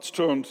Let's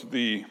turn to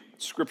the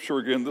scripture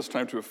again, this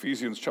time to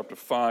Ephesians chapter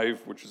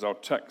 5, which is our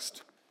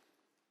text.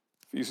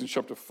 Ephesians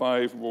chapter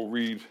 5, we'll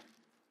read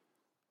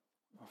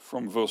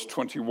from verse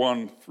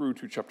 21 through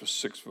to chapter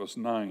 6, verse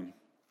 9.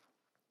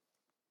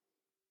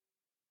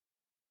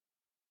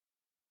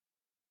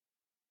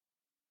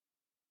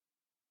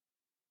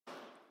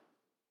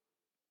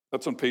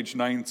 That's on page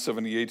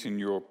 978 in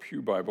your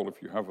Pew Bible,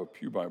 if you have a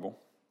Pew Bible.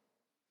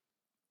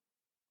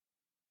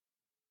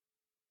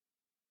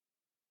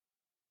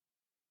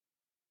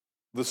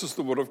 This is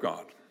the word of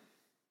God.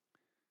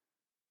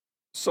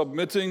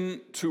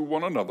 Submitting to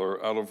one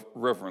another out of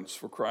reverence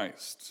for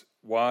Christ.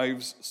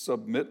 Wives,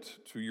 submit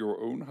to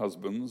your own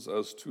husbands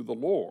as to the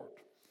Lord.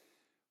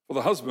 For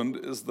the husband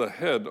is the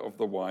head of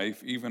the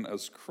wife, even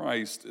as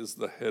Christ is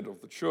the head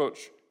of the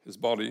church, his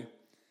body,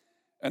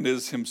 and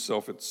is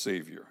himself its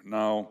Savior.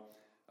 Now,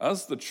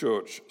 as the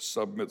church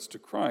submits to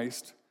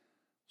Christ,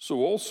 so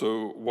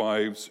also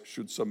wives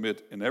should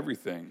submit in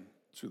everything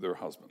to their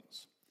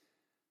husbands.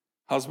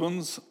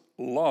 Husbands,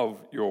 love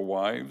your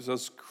wives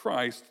as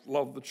Christ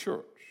loved the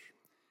church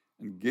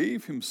and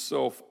gave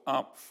himself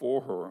up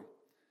for her,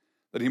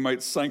 that he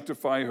might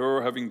sanctify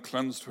her, having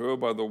cleansed her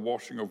by the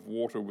washing of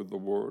water with the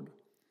word,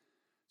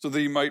 so that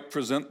he might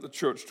present the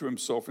church to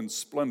himself in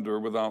splendor,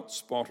 without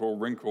spot or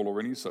wrinkle or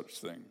any such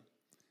thing,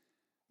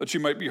 that she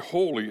might be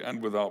holy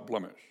and without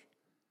blemish.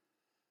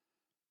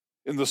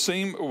 In the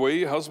same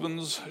way,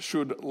 husbands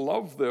should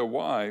love their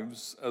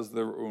wives as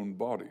their own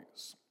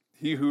bodies.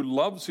 He who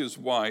loves his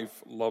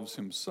wife loves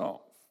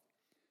himself.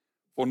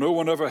 For no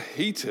one ever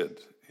hated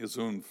his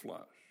own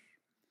flesh,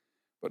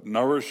 but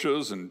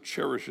nourishes and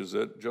cherishes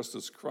it, just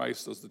as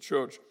Christ does the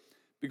church,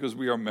 because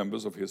we are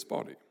members of his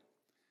body.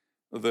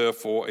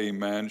 Therefore, a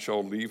man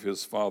shall leave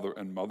his father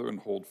and mother and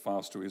hold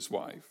fast to his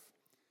wife,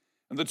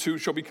 and the two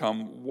shall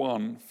become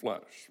one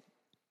flesh.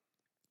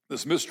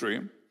 This mystery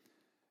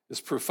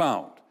is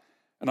profound,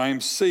 and I am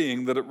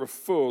saying that it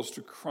refers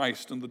to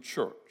Christ and the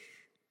church.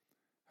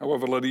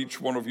 However, let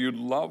each one of you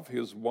love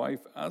his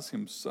wife as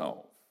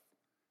himself,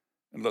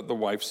 and let the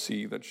wife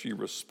see that she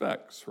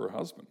respects her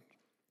husband.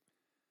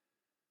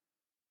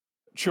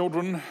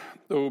 Children,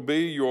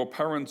 obey your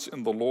parents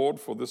in the Lord,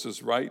 for this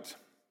is right.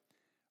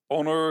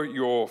 Honor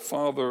your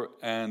father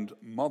and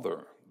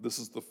mother. This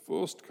is the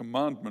first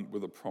commandment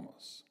with a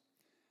promise,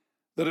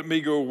 that it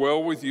may go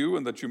well with you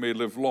and that you may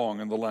live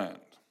long in the land.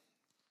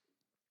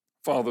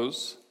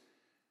 Fathers,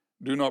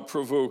 do not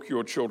provoke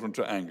your children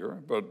to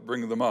anger, but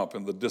bring them up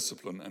in the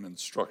discipline and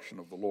instruction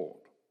of the Lord.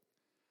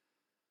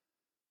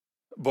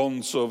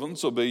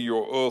 Bondservants, obey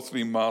your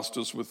earthly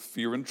masters with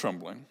fear and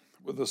trembling,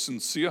 with a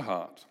sincere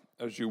heart,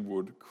 as you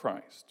would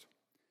Christ.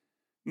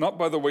 Not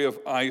by the way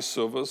of eye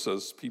service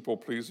as people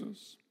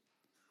pleasers,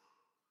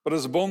 but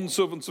as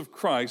bondservants of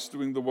Christ,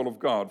 doing the will of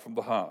God from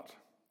the heart,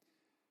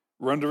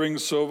 rendering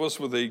service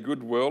with a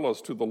good will as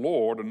to the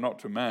Lord and not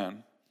to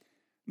man,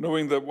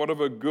 knowing that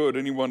whatever good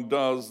anyone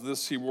does,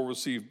 this he will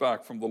receive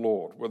back from the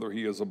Lord, whether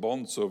he is a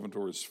bondservant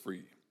or is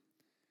free.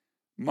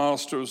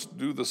 Masters,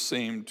 do the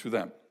same to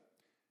them.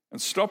 And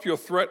stop your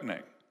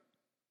threatening,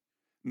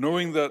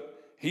 knowing that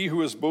he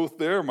who is both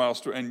their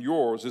master and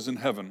yours is in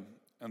heaven,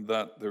 and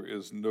that there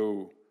is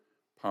no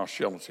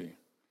partiality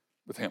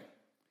with him.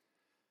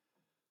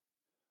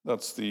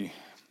 That's the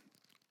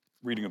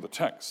reading of the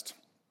text.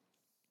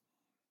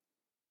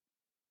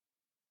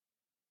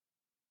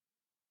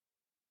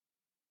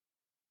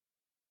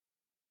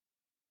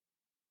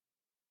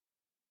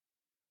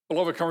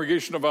 Beloved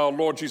congregation of our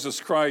Lord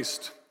Jesus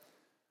Christ,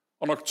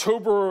 on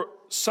October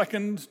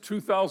 2nd,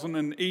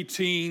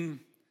 2018,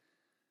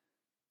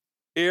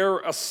 Air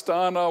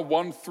Astana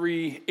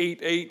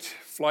 1388,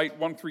 flight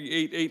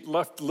 1388,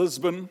 left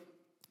Lisbon,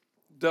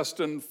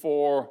 destined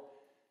for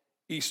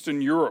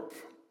Eastern Europe.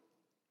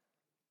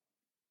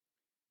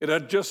 It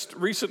had just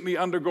recently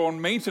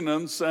undergone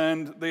maintenance,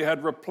 and they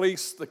had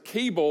replaced the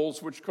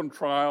cables which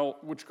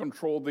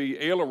control the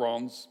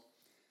ailerons,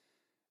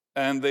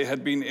 and they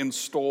had been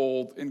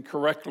installed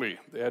incorrectly.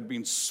 They had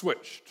been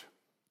switched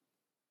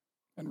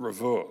and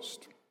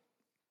reversed.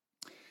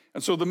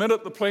 And so the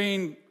minute the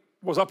plane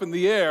was up in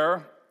the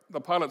air, the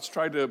pilots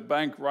tried to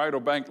bank right or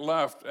bank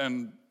left,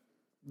 and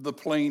the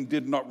plane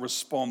did not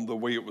respond the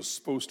way it was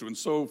supposed to. And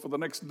so for the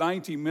next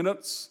 90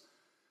 minutes,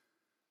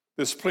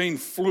 this plane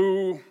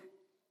flew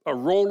a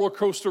roller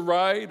coaster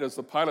ride as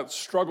the pilots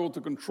struggled to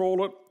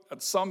control it.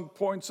 At some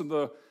points in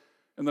the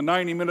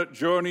 90-minute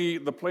journey,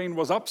 the plane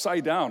was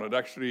upside down. It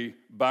actually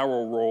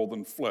barrel rolled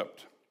and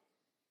flipped.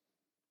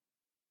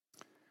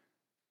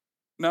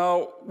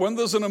 Now, when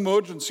there's an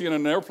emergency in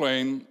an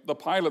airplane, the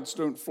pilots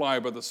don't fly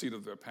by the seat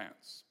of their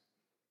pants.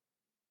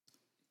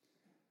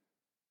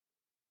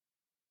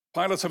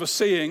 Pilots have a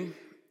saying: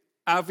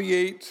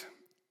 aviate,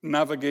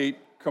 navigate,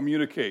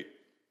 communicate.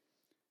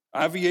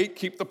 Aviate,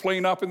 keep the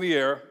plane up in the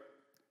air.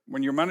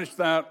 When you manage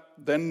that,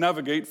 then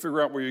navigate,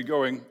 figure out where you're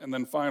going, and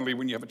then finally,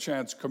 when you have a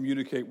chance,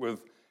 communicate with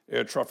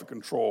air traffic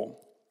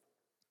control.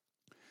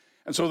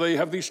 And so they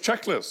have these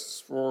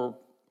checklists for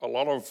a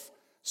lot of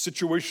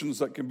situations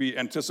that can be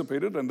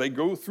anticipated, and they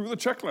go through the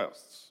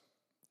checklists.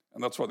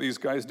 And that's what these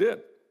guys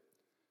did.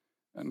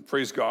 And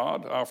praise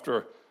God,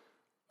 after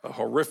a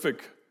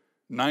horrific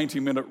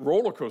 90-minute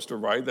roller coaster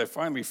ride, they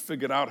finally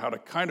figured out how to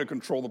kind of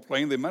control the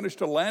plane. They managed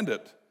to land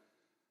it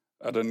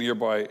at a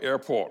nearby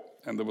airport,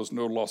 and there was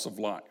no loss of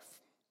life.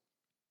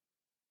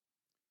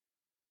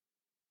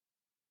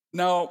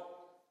 Now,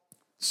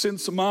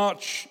 since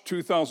March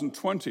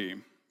 2020,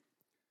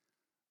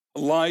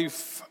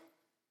 life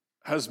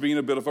has been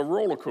a bit of a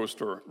roller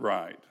coaster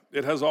ride.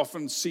 It has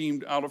often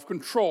seemed out of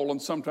control,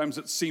 and sometimes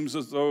it seems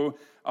as though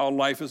our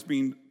life has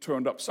been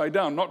turned upside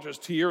down, not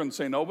just here in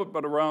St. Albert,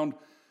 but around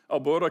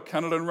Alberta,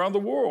 Canada, and around the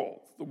world.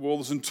 The world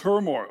is in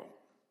turmoil.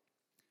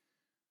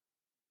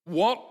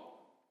 What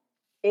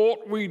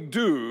ought we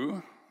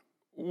do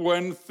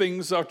when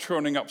things are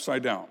turning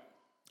upside down?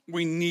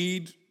 We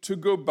need to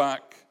go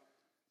back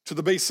to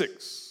the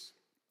basics.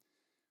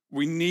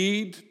 We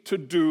need to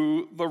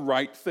do the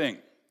right thing.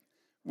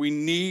 We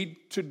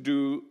need to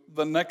do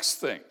the next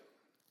thing.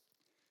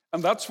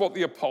 And that's what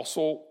the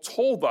apostle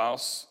told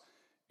us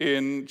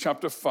in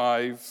chapter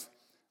 5,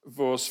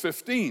 verse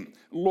 15.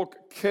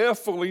 Look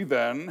carefully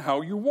then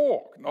how you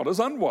walk, not as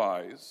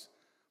unwise,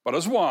 but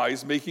as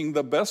wise, making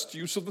the best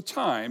use of the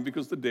time,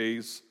 because the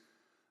days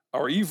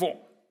are evil.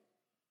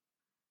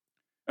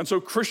 And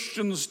so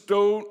Christians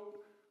don't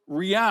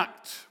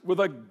react with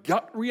a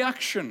gut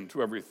reaction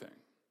to everything.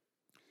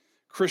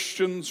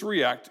 Christians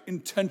react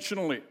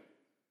intentionally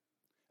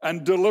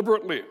and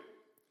deliberately.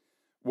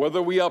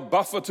 Whether we are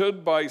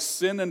buffeted by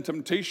sin and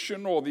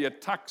temptation or the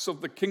attacks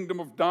of the kingdom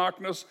of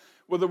darkness,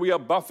 whether we are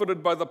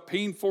buffeted by the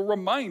painful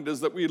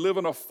reminders that we live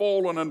in a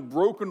fallen and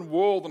broken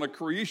world and a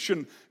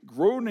creation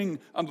groaning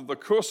under the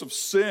curse of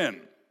sin,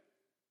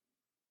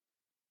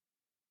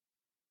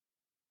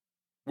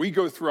 we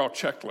go through our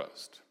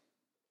checklist.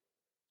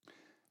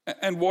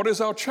 And what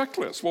is our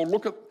checklist? Well,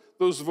 look at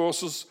those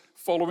verses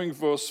following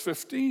verse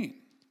 15.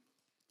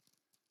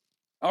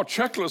 Our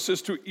checklist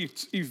is to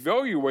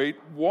evaluate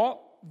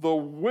what the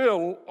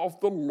will of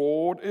the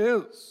Lord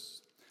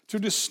is, to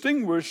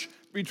distinguish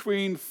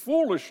between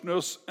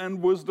foolishness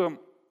and wisdom.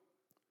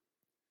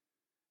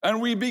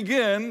 And we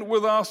begin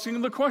with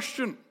asking the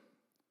question,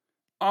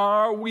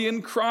 are we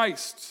in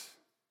Christ?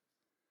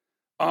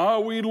 Are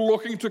we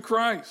looking to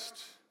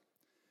Christ?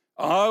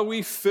 Are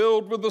we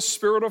filled with the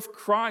Spirit of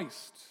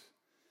Christ?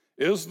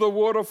 Is the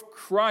word of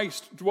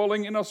Christ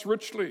dwelling in us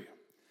richly?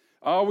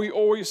 Are we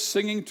always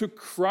singing to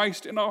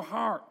Christ in our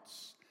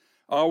hearts?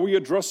 Are we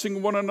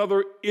addressing one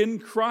another in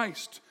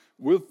Christ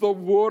with the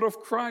word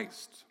of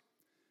Christ?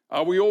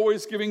 Are we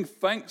always giving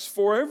thanks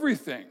for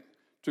everything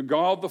to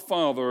God the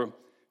Father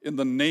in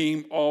the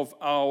name of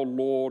our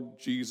Lord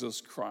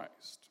Jesus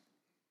Christ?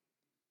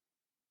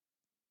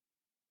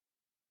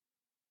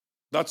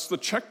 That's the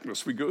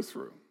checklist we go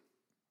through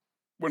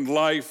when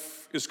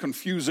life is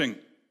confusing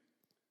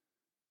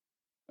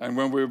and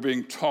when we're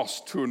being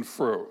tossed to and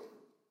fro.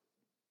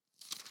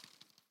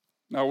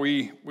 Now,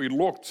 we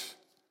looked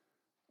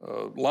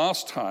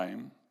last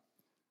time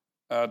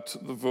at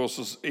the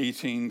verses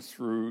 18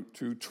 through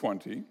to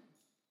 20.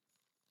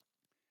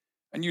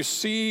 And you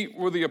see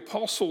where the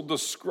apostle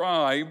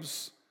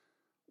describes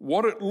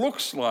what it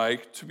looks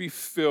like to be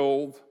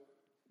filled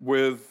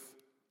with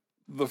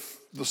the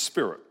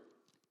Spirit.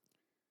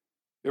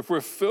 If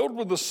we're filled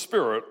with the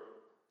Spirit,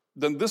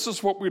 then this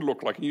is what we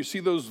look like. And you see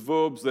those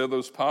verbs there,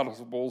 those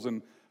participles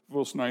in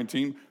verse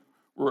 19.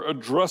 We're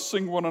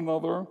addressing one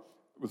another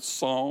with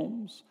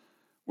psalms.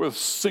 We're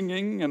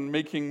singing and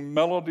making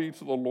melody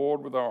to the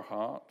Lord with our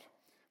heart.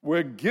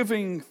 We're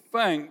giving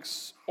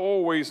thanks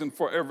always and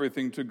for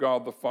everything to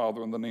God the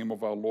Father in the name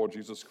of our Lord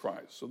Jesus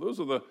Christ. So those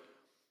are the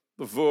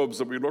verbs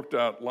that we looked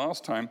at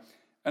last time.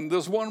 And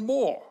there's one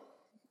more.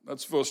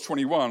 That's verse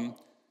 21.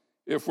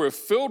 If we're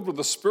filled with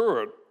the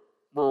Spirit,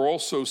 we're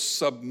also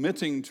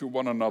submitting to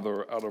one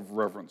another out of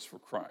reverence for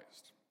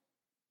Christ.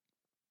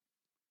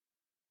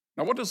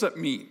 Now, what does that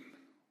mean?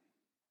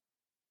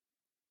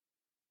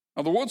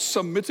 Now, the word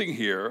submitting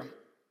here,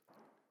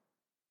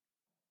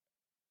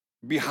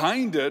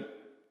 behind it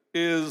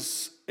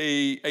is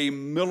a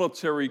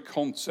military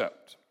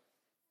concept.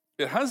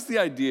 It has the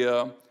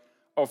idea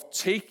of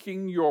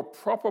taking your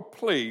proper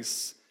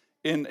place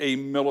in a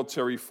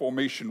military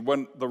formation.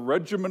 When the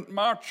regiment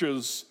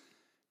marches,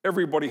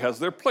 everybody has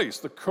their place.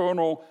 The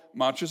colonel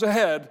marches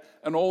ahead,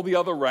 and all the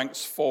other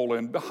ranks fall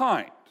in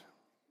behind.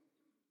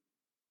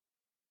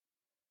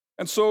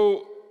 And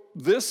so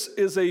this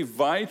is a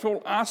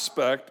vital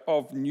aspect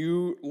of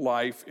new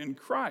life in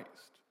Christ.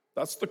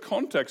 That's the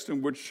context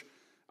in which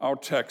our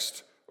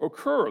text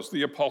occurs.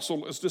 The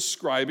apostle is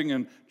describing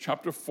in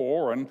chapter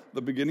 4 and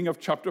the beginning of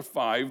chapter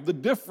 5 the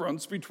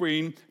difference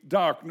between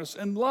darkness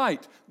and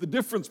light, the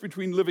difference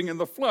between living in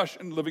the flesh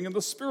and living in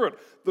the Spirit,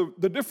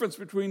 the difference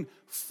between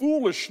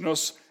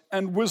foolishness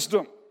and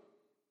wisdom.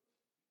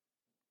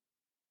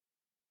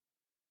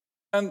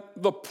 And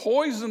the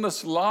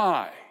poisonous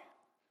lie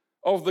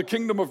of the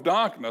kingdom of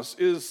darkness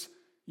is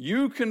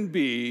you can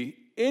be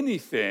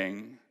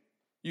anything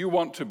you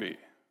want to be.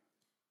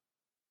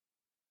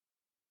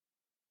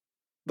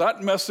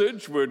 That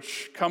message,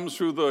 which comes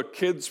through the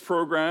kids'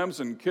 programs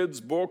and kids'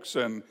 books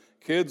and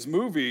kids'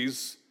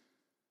 movies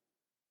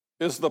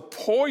is the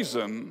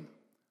poison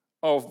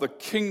of the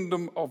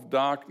kingdom of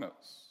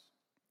darkness.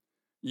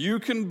 You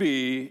can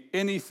be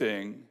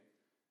anything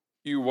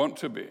you want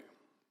to be.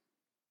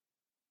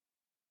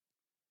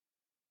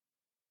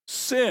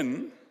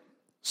 Sin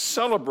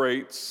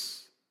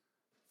celebrates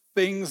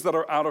things that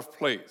are out of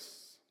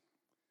place.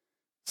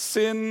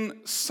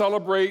 Sin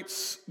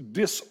celebrates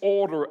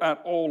disorder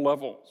at all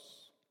levels.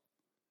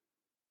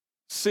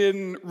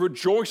 Sin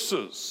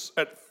rejoices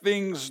at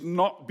things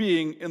not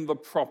being in the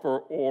proper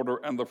order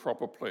and the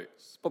proper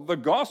place. But the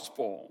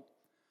gospel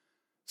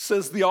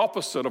says the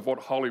opposite of what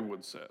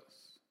Hollywood says.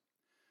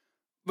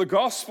 The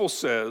gospel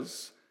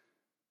says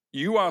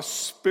you are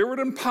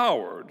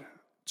spirit-empowered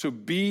to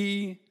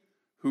be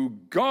who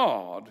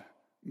God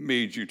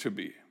made you to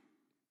be.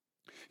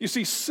 You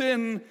see,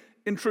 sin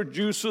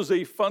introduces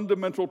a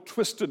fundamental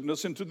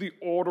twistedness into the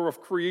order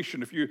of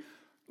creation. If you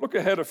look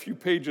ahead a few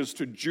pages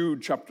to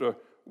Jude chapter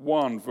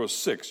 1, verse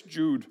 6,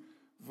 Jude,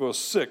 verse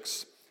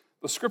 6,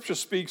 the scripture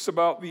speaks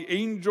about the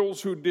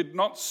angels who did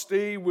not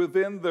stay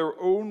within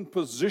their own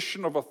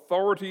position of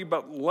authority,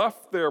 but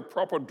left their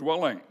proper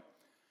dwelling.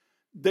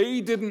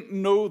 They didn't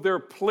know their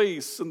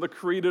place in the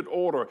created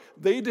order.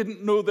 They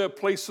didn't know their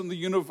place in the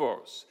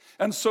universe.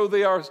 And so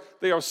they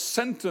are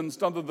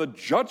sentenced under the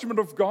judgment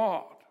of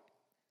God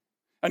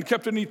and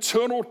kept in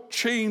eternal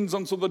chains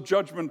until the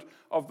judgment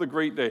of the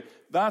great day.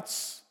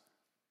 That's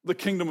the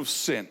kingdom of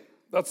sin.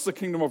 That's the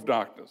kingdom of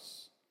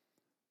darkness.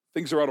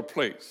 Things are out of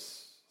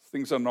place.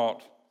 Things are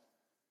not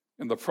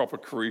in the proper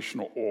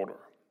creational order.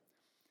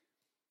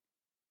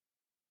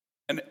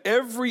 And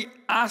every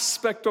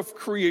aspect of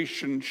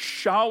creation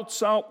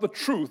shouts out the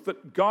truth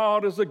that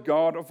God is a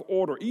God of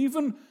order.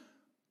 Even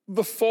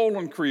the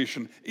fallen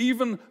creation,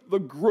 even the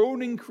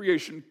groaning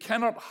creation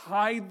cannot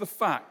hide the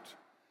fact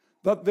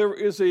that there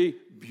is a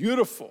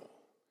beautiful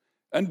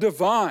and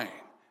divine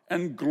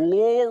and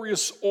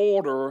glorious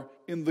order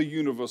in the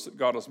universe that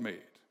God has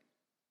made.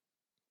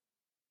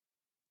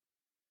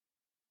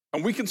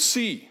 And we can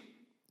see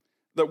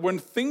that when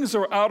things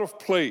are out of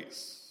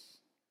place,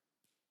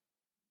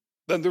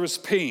 then there is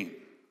pain,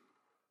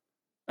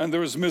 and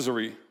there is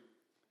misery,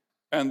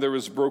 and there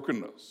is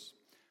brokenness.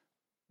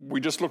 We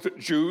just looked at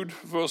Jude,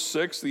 verse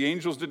 6. The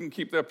angels didn't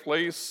keep their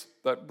place.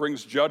 That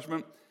brings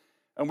judgment.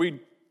 And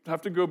we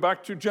have to go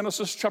back to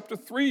Genesis chapter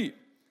 3.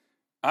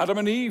 Adam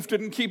and Eve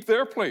didn't keep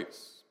their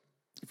place.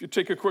 If you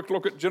take a quick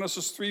look at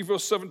Genesis 3,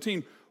 verse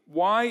 17,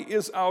 why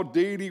is our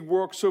daily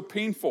work so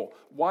painful?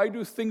 Why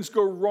do things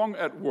go wrong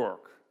at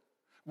work?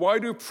 Why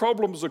do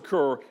problems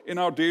occur in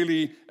our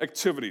daily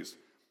activities?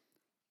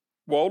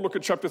 Well, look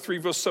at chapter 3,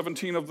 verse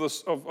 17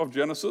 of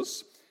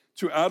Genesis.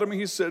 To Adam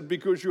he said,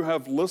 because you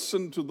have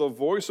listened to the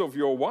voice of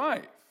your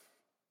wife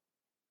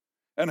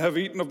and have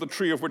eaten of the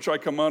tree of which I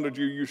commanded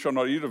you, you shall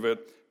not eat of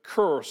it.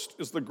 Cursed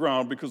is the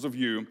ground because of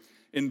you.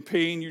 In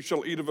pain you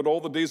shall eat of it all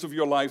the days of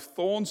your life.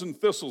 Thorns and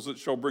thistles it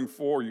shall bring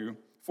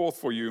forth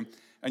for you,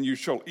 and you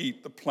shall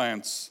eat the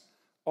plants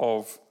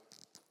of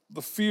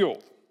the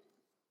field.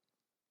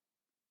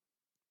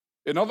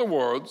 In other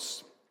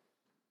words,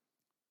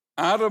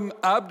 Adam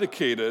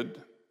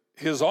abdicated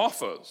his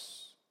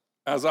office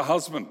as a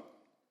husband.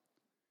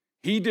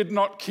 He did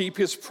not keep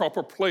his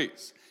proper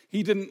place.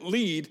 He didn't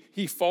lead,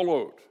 he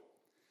followed.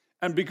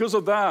 And because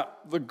of that,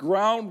 the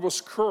ground was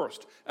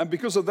cursed. And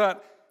because of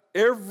that,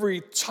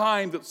 every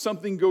time that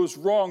something goes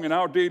wrong in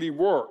our daily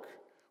work,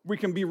 we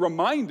can be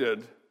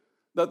reminded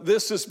that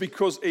this is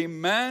because a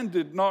man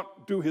did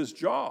not do his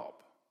job,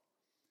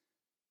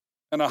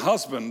 and a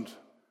husband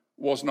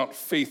was not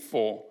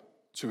faithful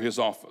to his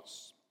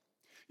office.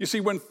 You see,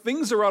 when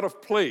things are out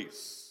of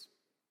place,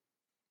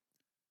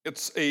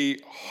 it's a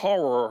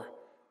horror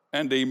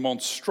and a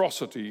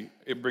monstrosity.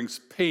 It brings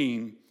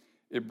pain.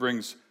 It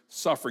brings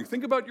suffering.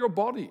 Think about your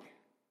body.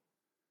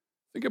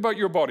 Think about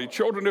your body.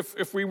 Children,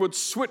 if we would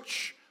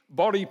switch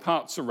body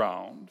parts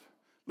around,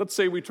 let's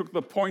say we took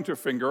the pointer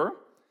finger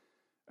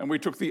and we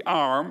took the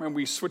arm and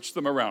we switched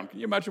them around. Can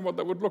you imagine what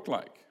that would look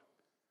like?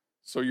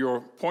 So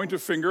your pointer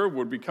finger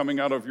would be coming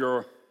out of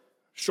your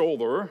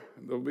shoulder,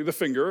 and there would be the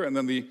finger, and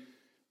then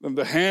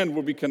the hand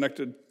would be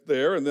connected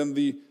there, and then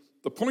the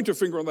pointer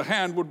finger on the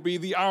hand would be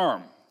the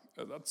arm.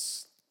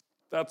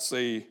 That's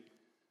a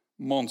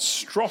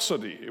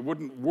monstrosity. It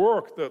wouldn't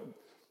work.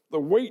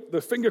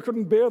 The finger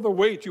couldn't bear the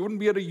weight. You wouldn't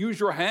be able to use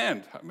your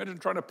hand. Imagine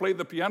trying to play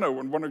the piano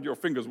when one of your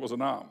fingers was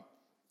an arm.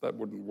 That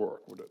wouldn't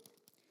work, would it?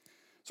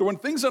 So when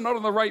things are not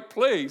in the right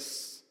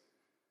place,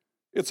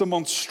 it's a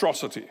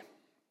monstrosity.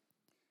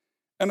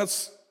 And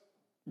it's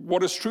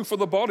what is true for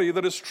the body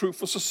that is true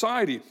for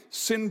society.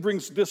 Sin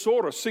brings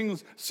disorder.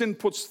 Sin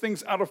puts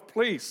things out of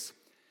place.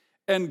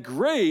 And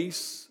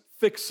grace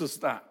fixes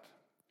that.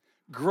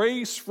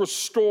 Grace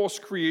restores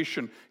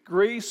creation.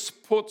 Grace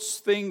puts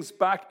things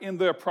back in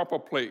their proper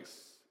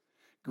place.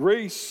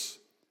 Grace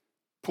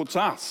puts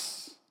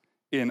us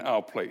in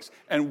our place.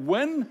 And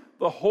when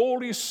the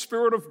Holy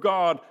Spirit of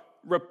God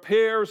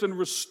repairs and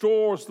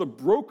restores the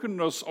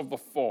brokenness of the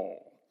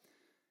fall,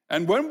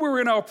 and when we're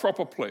in our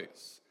proper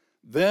place,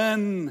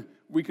 then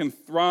we can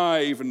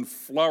thrive and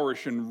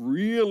flourish and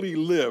really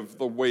live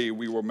the way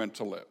we were meant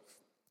to live.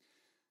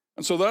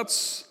 And so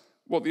that's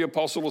what the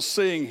apostle is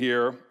saying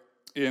here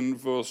in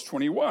verse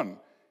 21.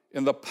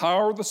 In the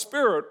power of the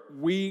Spirit,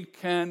 we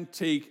can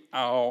take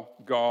our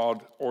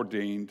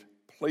God-ordained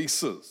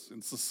places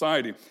in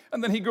society.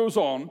 And then he goes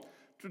on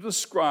to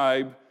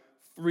describe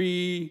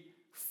three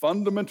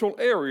fundamental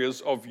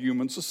areas of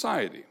human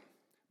society: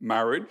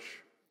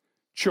 marriage,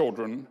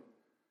 children,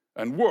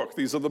 and work.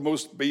 These are the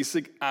most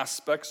basic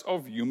aspects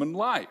of human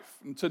life.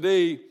 And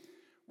today,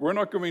 we're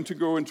not going to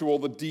go into all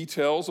the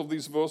details of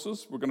these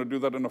verses. We're going to do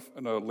that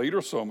in a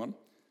later sermon.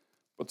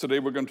 But today,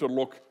 we're going to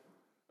look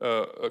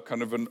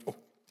kind of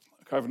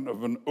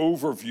an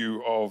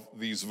overview of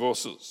these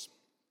verses.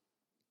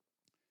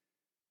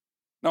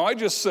 Now, I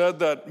just said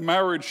that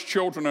marriage,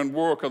 children, and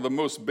work are the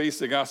most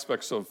basic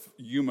aspects of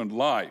human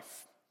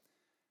life.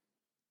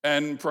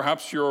 And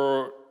perhaps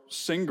you're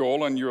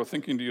single and you're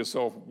thinking to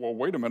yourself, well,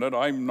 wait a minute,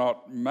 I'm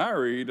not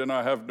married and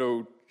I have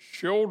no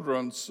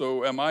children,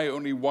 so am I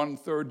only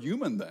 1/3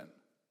 human then?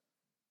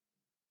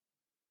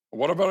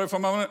 What about if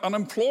I'm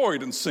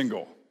unemployed and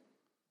single?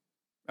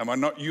 Am I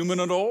not human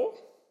at all?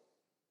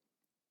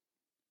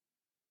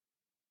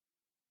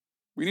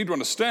 We need to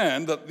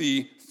understand that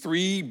the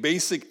three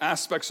basic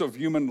aspects of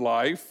human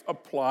life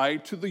apply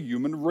to the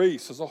human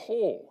race as a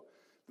whole.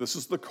 This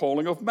is the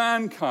calling of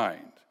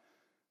mankind.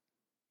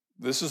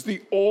 This is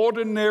the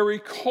ordinary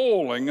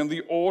calling and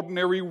the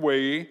ordinary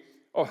way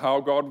of how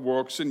God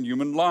works in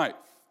human life.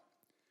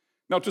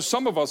 Now, to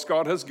some of us,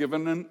 God has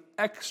given an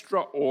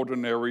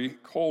extraordinary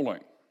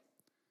calling.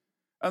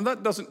 And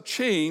that doesn't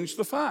change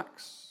the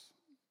facts.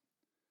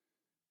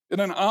 In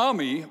an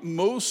army,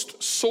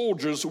 most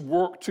soldiers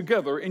work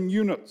together in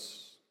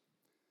units.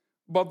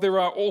 But there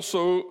are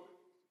also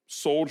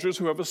soldiers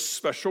who have a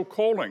special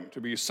calling,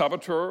 to be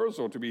saboteurs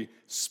or to be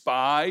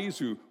spies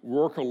who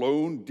work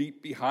alone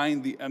deep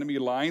behind the enemy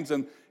lines.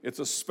 And it's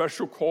a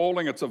special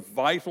calling, it's a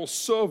vital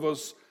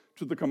service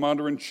to the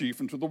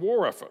commander-in-chief and to the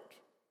war effort.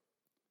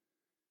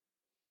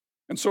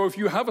 And so if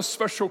you have a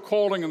special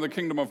calling in the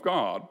kingdom of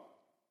God,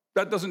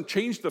 that doesn't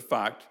change the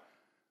fact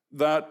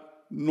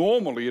that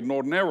normally and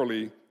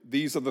ordinarily,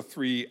 these are the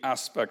three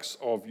aspects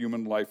of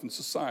human life and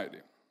society.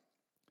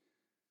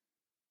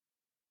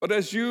 But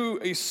as you,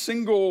 a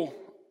single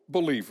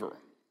believer,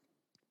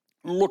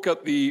 look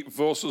at the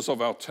verses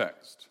of our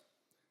text,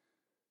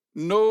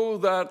 know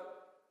that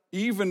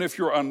even if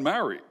you're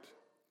unmarried,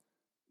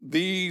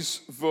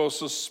 these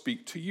verses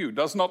speak to you.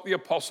 Does not the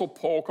Apostle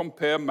Paul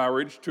compare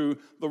marriage to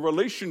the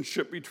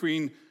relationship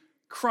between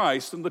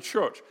Christ and the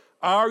church?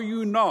 Are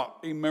you not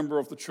a member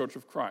of the Church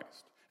of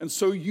Christ? And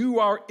so you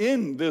are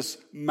in this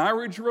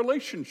marriage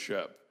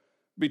relationship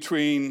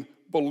between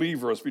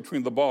believers,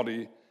 between the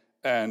body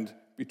and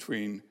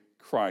between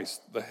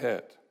Christ, the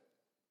head.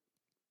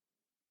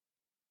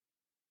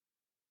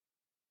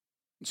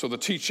 And so the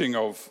teaching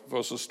of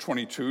verses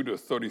 22 to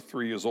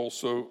 33 is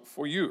also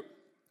for you.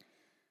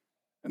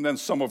 And then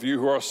some of you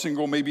who are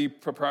single may be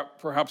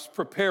perhaps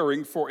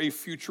preparing for a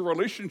future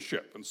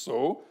relationship. And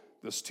so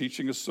this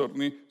teaching is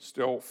certainly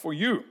still for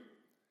you.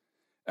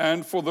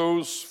 And for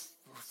those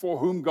for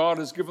whom God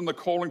has given the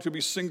calling to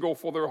be single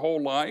for their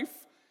whole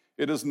life,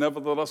 it is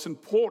nevertheless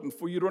important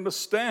for you to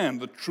understand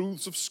the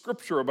truths of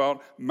Scripture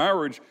about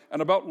marriage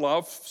and about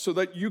love so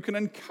that you can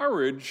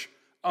encourage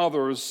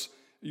others,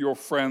 your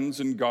friends,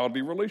 in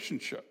godly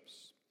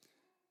relationships.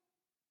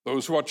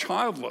 Those who are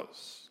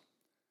childless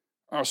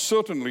are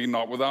certainly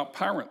not without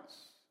parents.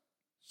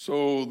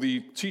 So the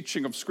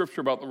teaching of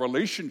Scripture about the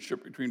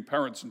relationship between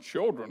parents and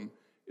children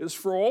is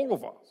for all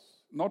of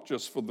us, not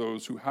just for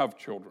those who have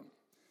children.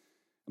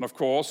 And of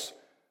course,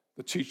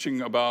 the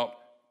teaching about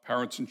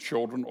parents and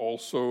children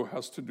also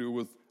has to do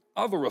with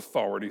other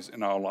authorities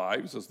in our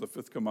lives, as the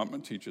Fifth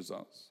Commandment teaches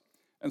us.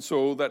 And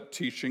so that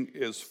teaching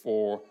is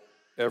for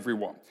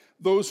everyone.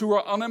 Those who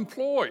are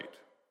unemployed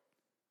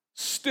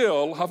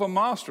still have a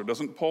master.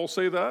 Doesn't Paul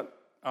say that?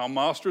 Our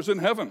master's in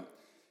heaven.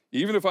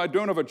 Even if I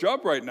don't have a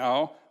job right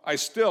now, I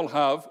still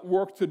have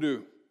work to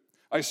do.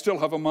 I still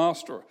have a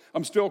master.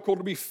 I'm still called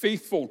to be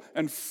faithful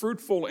and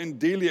fruitful in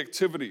daily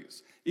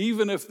activities,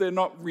 even if they're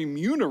not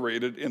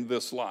remunerated in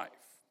this life.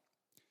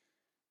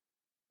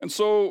 And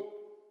so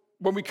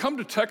when we come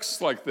to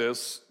texts like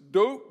this,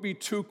 don't be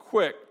too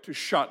quick to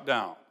shut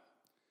down.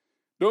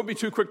 Don't be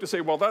too quick to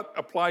say, well, that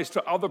applies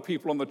to other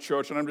people in the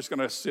church, and I'm just going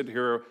to sit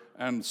here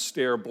and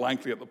stare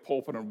blankly at the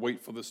pulpit and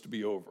wait for this to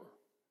be over.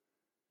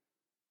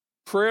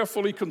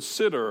 Prayerfully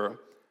consider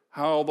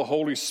how the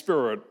Holy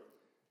Spirit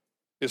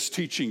is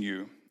teaching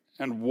you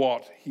and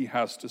what he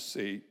has to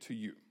say to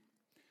you.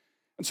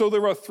 And so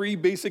there are three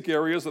basic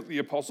areas that the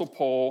Apostle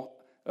Paul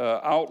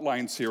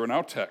outlines here in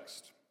our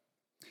text.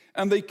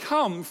 And they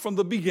come from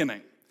the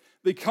beginning.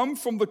 They come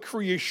from the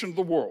creation of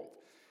the world.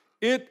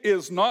 It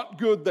is not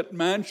good that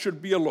man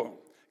should be alone.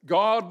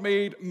 God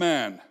made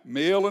man,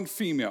 male and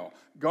female.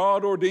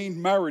 God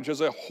ordained marriage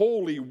as a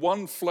holy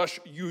one-flesh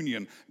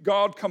union.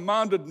 God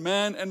commanded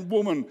man and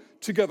woman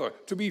together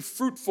to be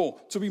fruitful,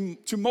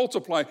 to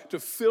multiply, to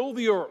fill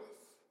the earth.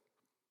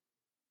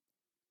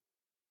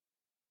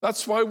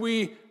 That's why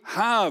we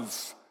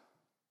have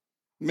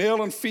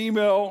male and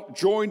female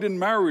joined in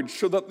marriage,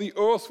 so that the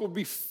earth will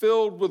be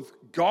filled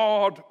with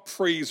God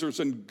praisers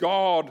and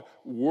God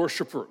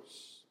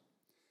worshipers.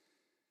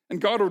 And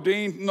God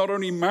ordained not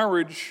only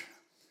marriage,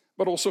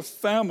 but also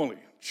family.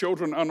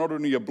 Children are not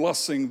only a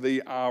blessing,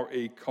 they are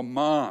a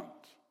command.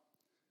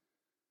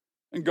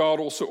 And God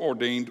also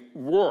ordained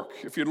work.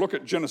 If you look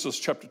at Genesis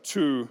chapter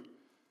 2,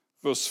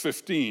 verse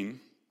 15,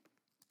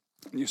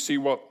 and you see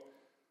what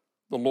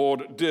the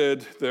Lord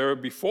did there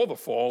before the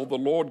fall. The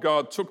Lord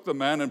God took the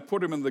man and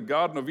put him in the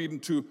Garden of Eden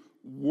to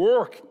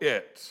work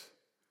it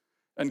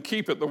and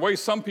keep it. The way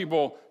some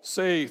people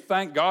say,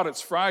 thank God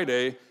it's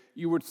Friday,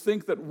 you would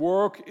think that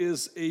work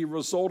is a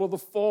result of the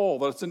fall,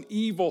 that it's an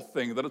evil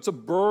thing, that it's a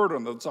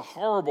burden, that it's a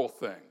horrible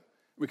thing.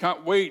 We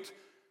can't wait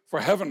for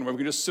heaven where we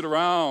can just sit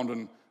around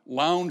and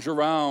lounge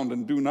around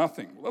and do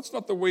nothing. Well, that's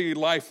not the way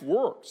life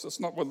works. That's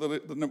not what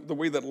the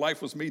way that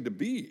life was made to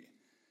be.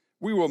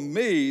 We were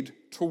made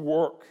to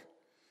work.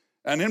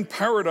 And in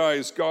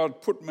paradise,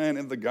 God put man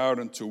in the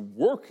garden to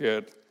work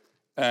it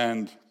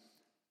and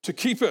to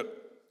keep it.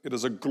 It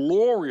is a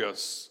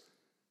glorious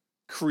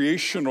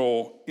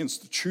creational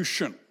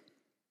institution.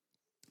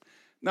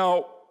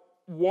 Now,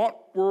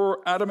 what were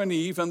Adam and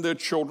Eve and their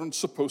children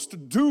supposed to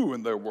do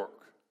in their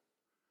work?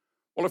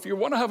 Well, if you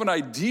want to have an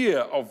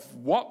idea of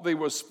what they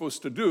were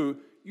supposed to do,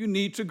 you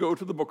need to go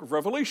to the book of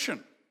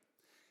Revelation.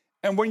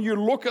 And when you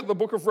look at the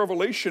book of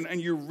Revelation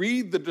and you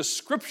read the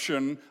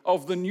description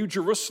of the New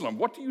Jerusalem,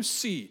 what do you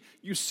see?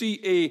 You see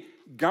a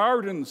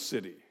garden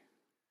city.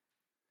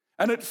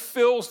 And it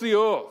fills the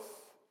earth.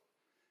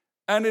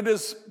 And it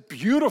is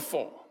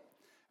beautiful.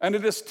 And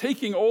it is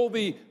taking all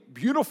the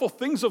beautiful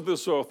things of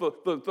this earth,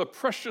 the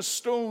precious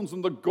stones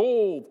and the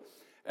gold,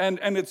 and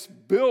it's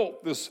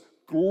built this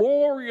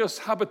glorious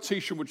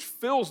habitation which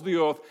fills the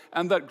earth,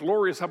 and that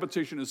glorious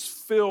habitation is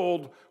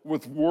filled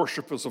with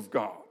worshipers of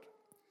God.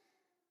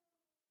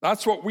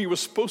 That's what we were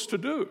supposed to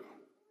do.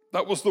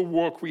 That was the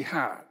work we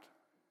had.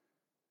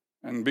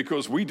 And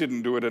because we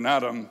didn't do it in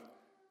Adam,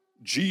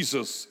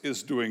 Jesus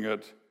is doing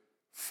it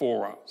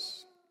for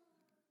us.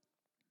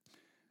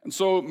 And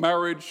so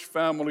marriage,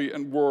 family,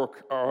 and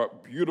work are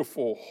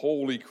beautiful,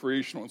 holy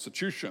creational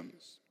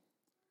institutions.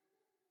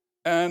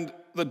 And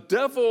the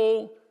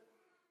devil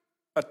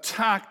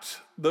attacked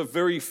the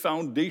very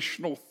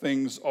foundational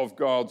things of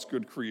God's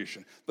good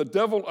creation. The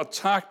devil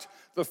attacked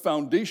the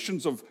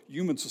foundations of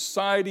human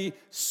society.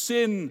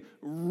 Sin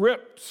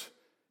ripped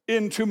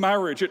into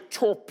marriage. It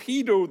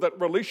torpedoed that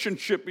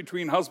relationship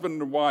between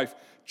husband and wife.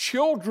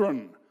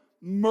 Children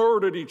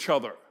murdered each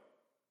other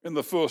in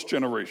the first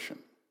generation.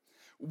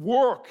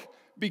 Work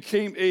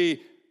became a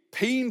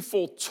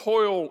painful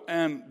toil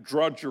and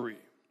drudgery.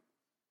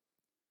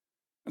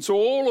 And so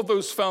all of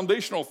those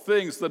foundational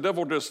things, the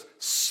devil just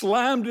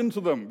slammed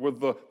into them with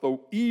the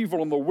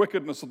evil and the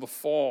wickedness of the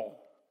fall.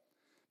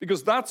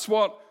 Because that's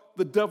what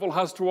the devil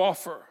has to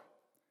offer.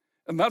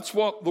 And that's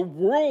what the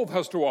world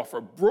has to offer.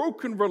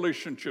 Broken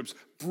relationships,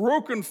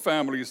 broken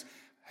families,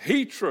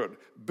 hatred,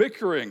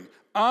 bickering,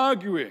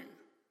 arguing,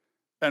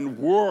 and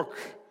work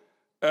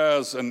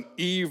as an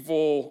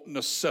evil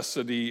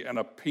necessity and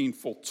a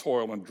painful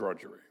toil and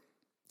drudgery.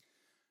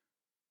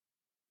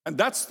 And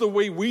that's the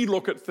way we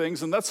look at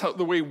things, and that's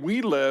the way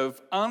we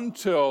live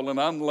until and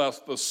unless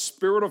the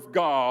Spirit of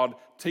God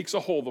takes a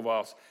hold of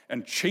us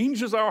and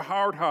changes our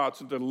hard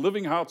hearts into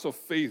living hearts of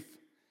faith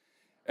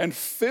and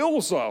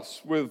fills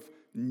us with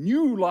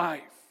new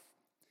life.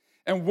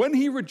 And when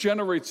he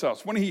regenerates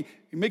us, when he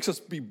makes us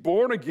be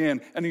born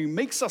again, and he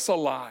makes us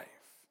alive,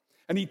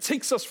 and he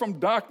takes us from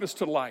darkness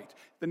to light,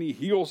 then he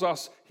heals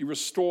us, he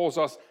restores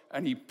us,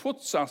 and he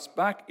puts us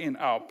back in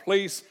our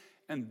place.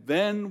 And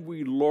then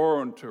we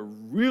learn to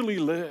really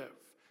live,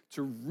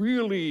 to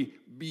really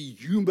be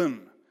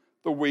human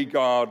the way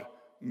God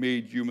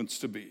made humans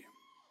to be.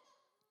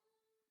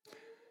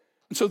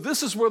 And so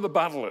this is where the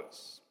battle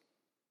is.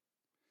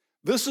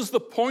 This is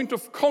the point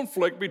of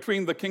conflict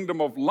between the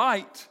kingdom of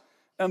light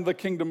and the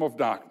kingdom of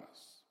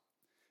darkness.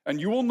 And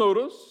you will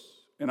notice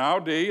in our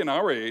day, in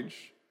our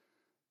age,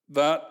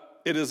 that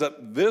it is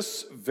at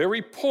this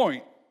very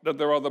point that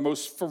there are the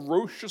most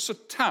ferocious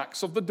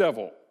attacks of the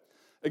devil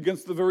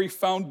against the very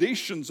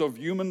foundations of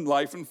human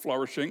life and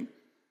flourishing.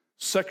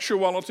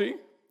 Sexuality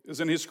is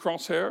in his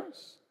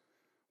crosshairs.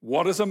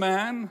 What is a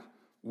man?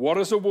 What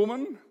is a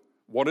woman?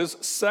 What is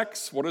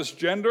sex? What is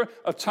gender?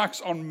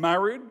 Attacks on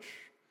marriage,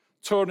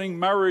 turning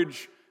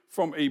marriage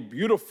from a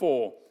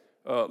beautiful,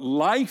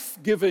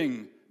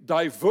 life-giving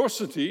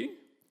diversity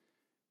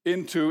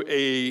into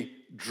a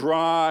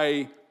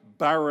dry,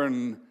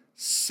 barren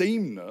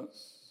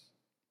sameness.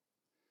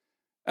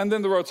 And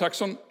then there are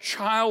attacks on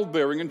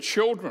childbearing and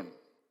children.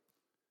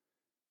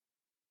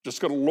 Just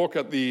got to look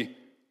at the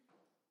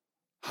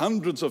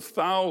hundreds of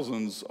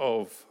thousands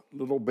of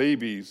little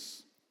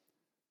babies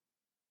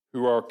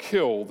who are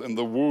killed in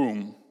the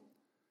womb,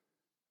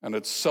 and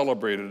it's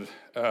celebrated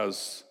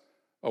as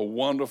a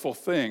wonderful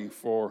thing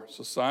for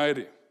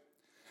society.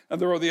 And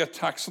there are the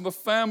attacks on the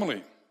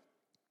family,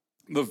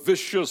 the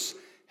vicious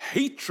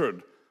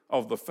hatred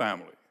of the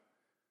family.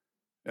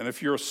 And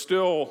if you're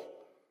still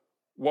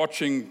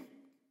watching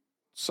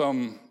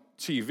some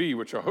TV,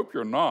 which I hope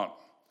you're not,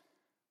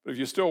 but if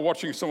you're still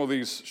watching some of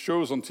these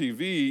shows on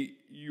TV,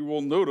 you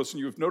will notice, and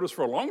you've noticed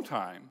for a long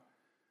time,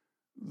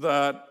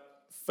 that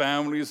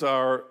families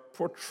are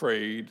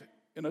portrayed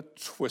in a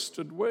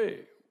twisted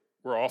way,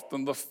 where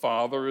often the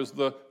father is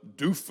the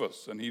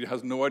doofus, and he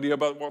has no idea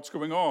about what's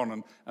going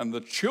on, and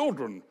the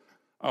children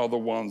are the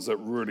ones that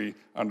really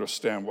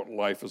understand what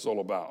life is all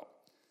about.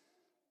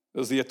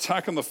 There's the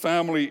attack on the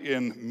family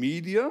in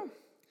media.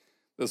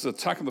 There's the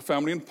attack on the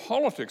family in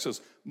politics.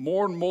 As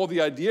more and more the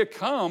idea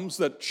comes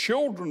that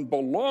children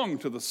belong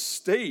to the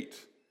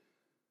state.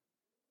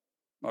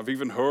 I've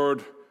even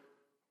heard,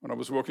 when I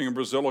was working in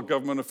Brazil, a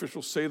government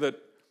official say that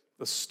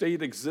the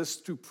state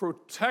exists to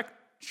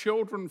protect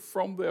children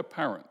from their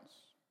parents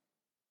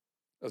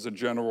as a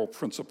general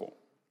principle.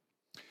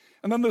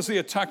 And then there's the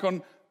attack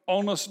on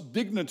honest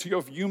dignity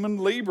of human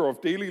labor, of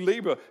daily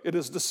labor. It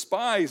is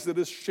despised, it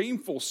is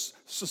shameful.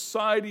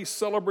 Society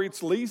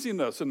celebrates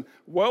laziness and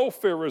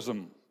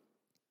welfarism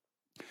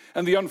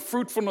and the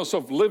unfruitfulness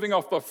of living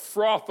off the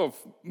froth of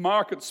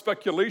market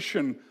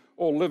speculation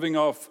or living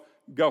off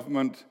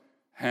government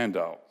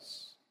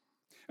handouts.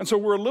 And so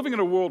we're living in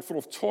a world full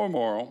of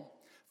turmoil.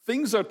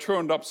 Things are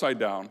turned upside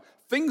down.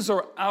 Things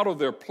are out of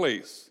their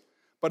place.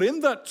 But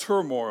in that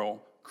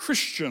turmoil,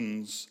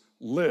 Christians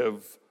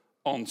live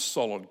on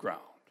solid ground.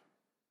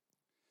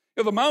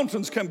 The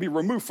mountains can be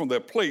removed from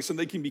their place and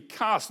they can be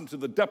cast into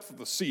the depth of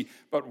the sea,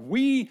 but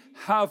we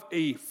have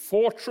a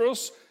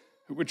fortress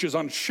which is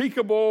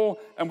unshakable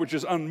and which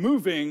is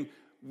unmoving.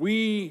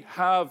 We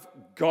have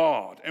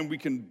God, and we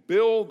can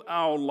build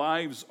our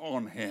lives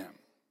on Him.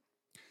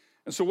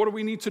 And so what do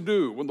we need to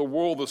do when the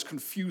world is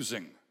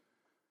confusing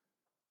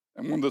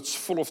and when it's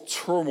full of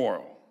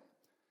turmoil?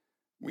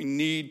 We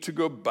need to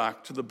go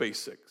back to the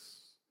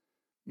basics.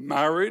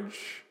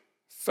 Marriage,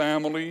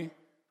 family,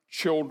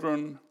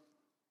 children,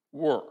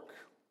 work.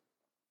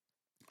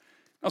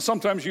 Now,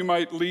 sometimes you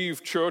might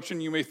leave church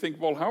and you may think,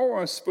 well, how am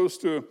I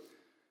supposed to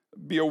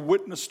be a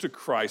witness to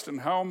Christ? And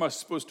how am I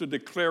supposed to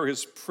declare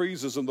His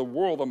praises in the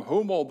world? I'm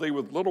home all day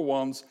with little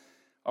ones.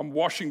 I'm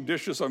washing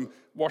dishes. I'm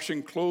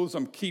washing clothes.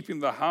 I'm keeping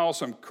the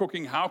house. I'm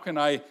cooking. How can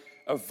I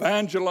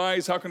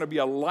evangelize? How can I be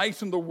a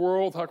light in the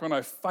world? How can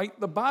I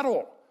fight the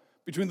battle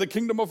between the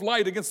kingdom of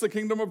light against the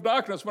kingdom of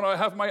darkness when I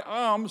have my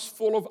arms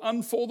full of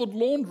unfolded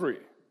laundry?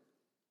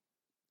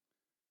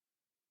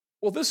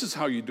 Well, this is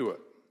how you do it.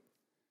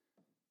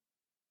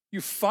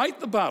 You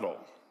fight the battle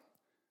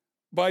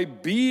by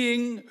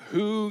being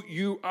who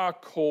you are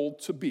called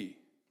to be,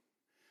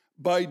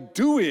 by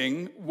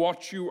doing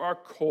what you are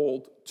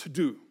called to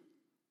do.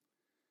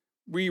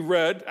 We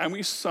read and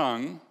we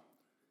sang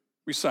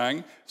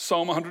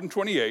Psalm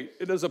 128.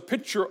 It is a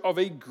picture of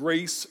a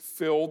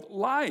grace-filled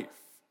life,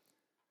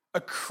 a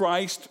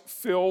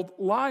Christ-filled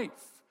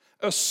life,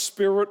 a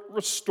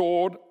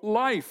Spirit-restored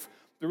life.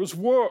 There is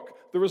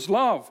work, there is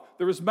love,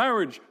 there is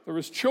marriage, there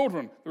is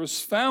children, there is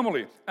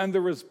family, and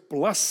there is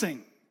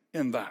blessing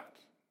in that.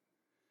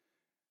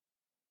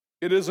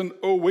 It is an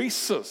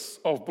oasis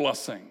of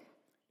blessing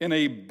in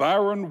a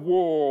barren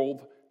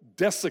world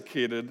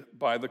desiccated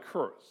by the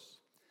curse.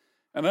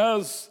 And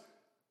as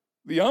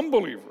the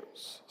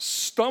unbelievers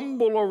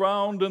stumble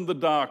around in the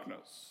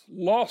darkness,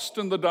 lost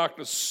in the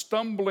darkness,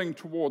 stumbling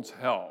towards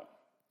hell,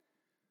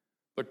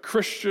 the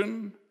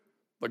Christian,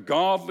 the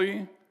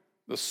godly,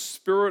 the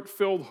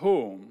Spirit-filled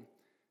home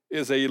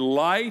is a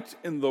light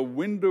in the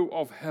window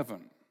of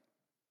heaven,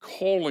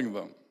 calling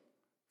them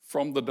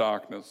from the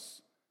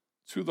darkness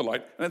to the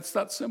light. And it's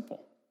that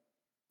simple.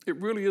 It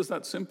really is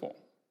that simple.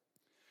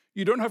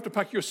 You don't have to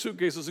pack your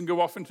suitcases and go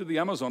off into the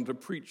Amazon to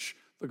preach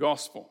the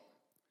gospel.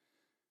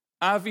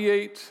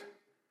 Aviate,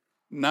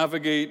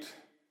 navigate,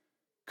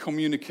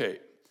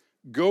 communicate.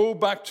 Go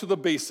back to the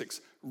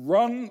basics.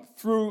 Run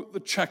through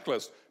the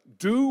checklist.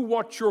 Do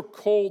what you're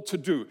called to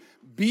do.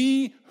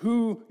 Be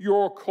who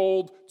you're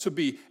called to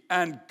be.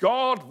 And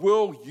God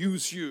will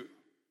use you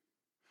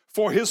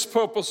for His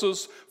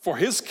purposes, for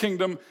His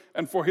kingdom,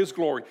 and for His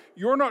glory.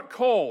 You're not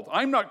called,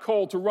 I'm not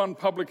called to run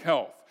public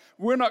health.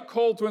 We're not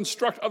called to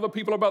instruct other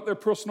people about their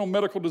personal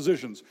medical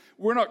decisions.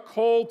 We're not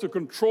called to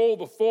control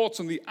the thoughts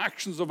and the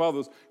actions of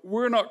others.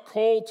 We're not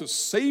called to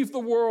save the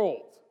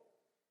world,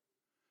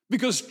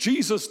 because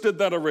Jesus did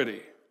that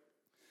already.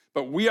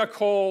 But we are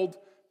called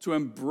to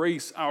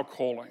embrace our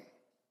calling.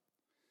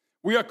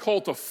 We are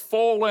called to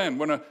fall in.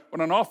 When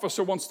an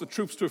officer wants the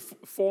troops to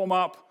form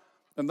up,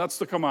 then that's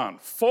the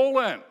command. Fall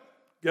in.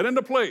 Get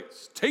into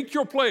place. Take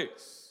your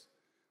place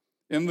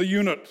in the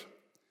unit.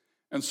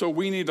 And so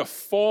we need to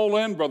fall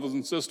in, brothers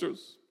and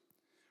sisters.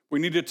 We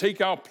need to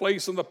take our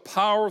place in the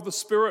power of the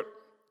Spirit.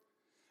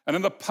 And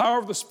in the power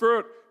of the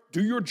Spirit,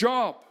 do your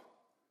job.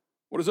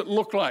 What does it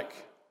look like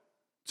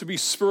to be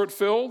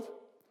Spirit-filled?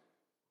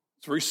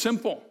 It's very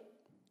simple.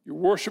 You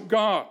worship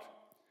God.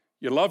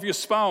 You love your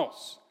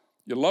spouse.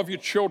 You love your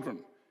children.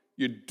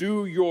 You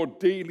do your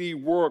daily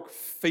work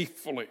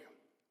faithfully.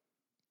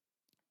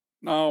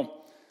 Now,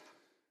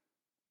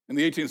 in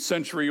the 18th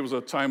century, it was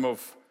a time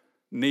of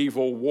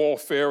naval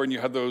warfare, and you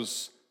had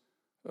those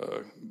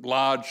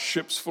large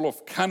ships full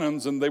of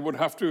cannons, and they would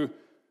have to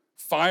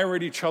fire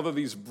at each other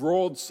these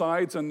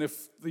broadsides, and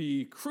if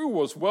the crew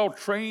was well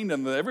trained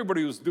and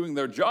everybody was doing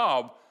their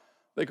job,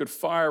 they could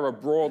fire a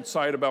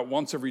broadside about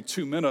once every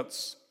 2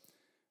 minutes,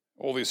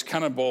 all these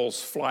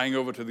cannonballs flying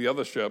over to the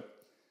other ship.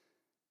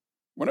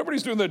 When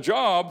everybody's doing their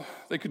job,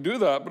 they could do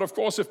that, but of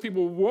course, if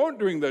people weren't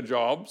doing their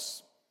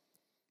jobs,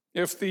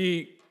 if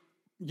the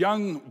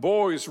young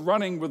boys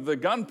running with the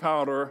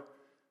gunpowder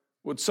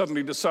would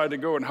suddenly decide to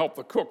go and help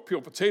the cook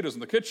peel potatoes in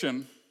the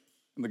kitchen,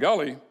 in the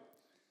gully,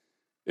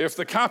 if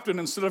the captain,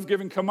 instead of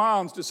giving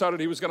commands,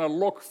 decided he was going to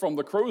look from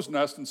the crow's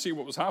nest and see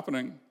what was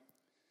happening,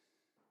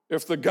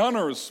 if the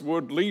gunners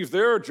would leave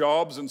their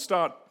jobs and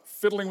start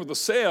fiddling with the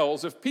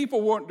sails, if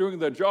people weren't doing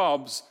their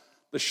jobs,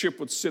 the ship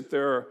would sit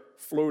there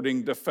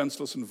floating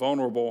defenseless and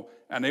vulnerable,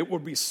 and it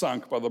would be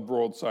sunk by the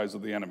broadsides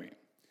of the enemy.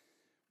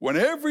 When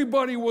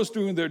everybody was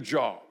doing their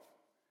job,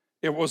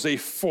 it was a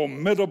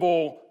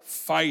formidable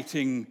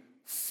fighting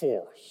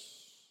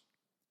force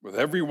with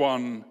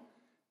everyone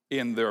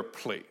in their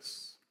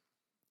place.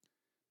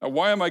 Now,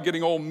 why am I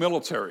getting all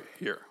military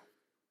here?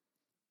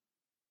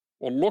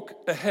 Well, look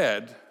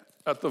ahead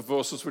at the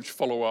verses which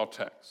follow our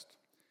text.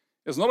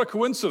 It's not a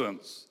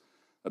coincidence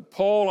that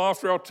Paul,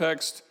 after our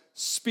text,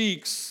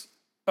 speaks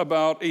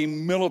about a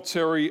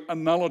military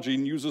analogy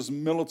and uses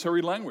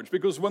military language,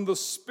 because when the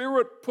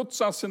Spirit puts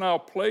us in our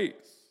place,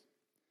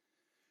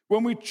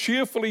 when we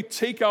cheerfully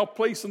take our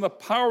place in the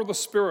power of the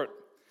Spirit,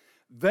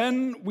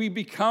 then we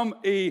become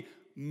a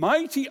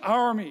mighty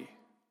army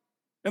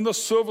in the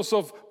service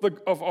of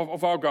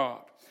our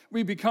God.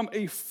 We become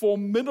a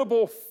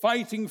formidable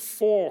fighting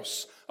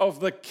force of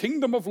the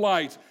kingdom of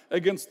light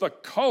against the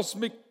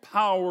cosmic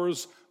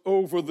powers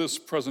over this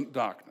present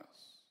darkness.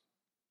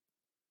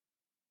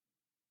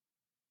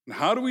 And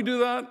how do we do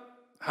that?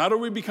 How do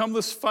we become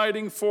this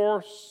fighting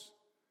force?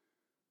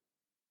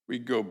 We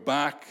go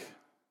back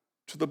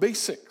to the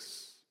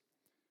basics.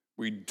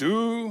 We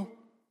do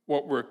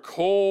what we're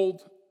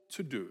called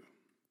to do.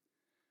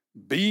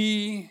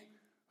 Be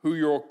who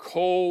you're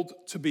called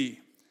to be.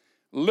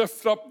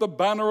 Lift up the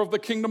banner of the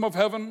kingdom of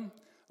heaven.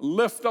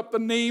 Lift up the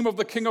name of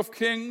the King of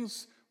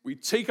Kings. We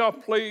take our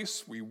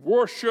place. We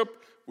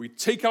worship. We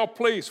take our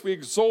place. We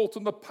exalt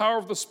in the power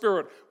of the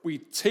Spirit. We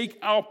take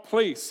our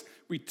place.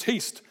 We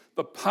taste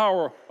the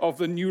power of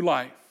the new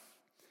life.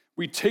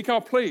 We take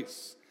our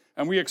place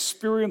and we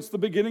experience the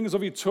beginnings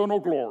of eternal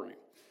glory.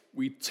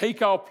 We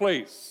take our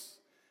place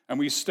and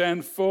we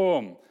stand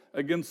firm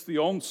against the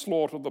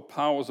onslaught of the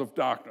powers of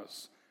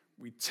darkness.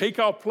 We take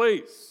our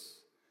place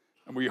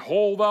and we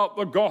hold out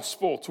the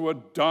gospel to a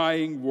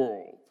dying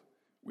world.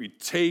 We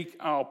take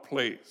our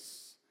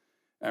place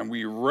and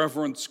we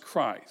reverence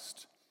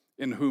Christ,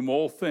 in whom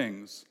all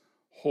things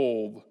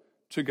hold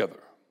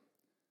together.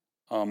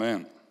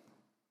 Amen.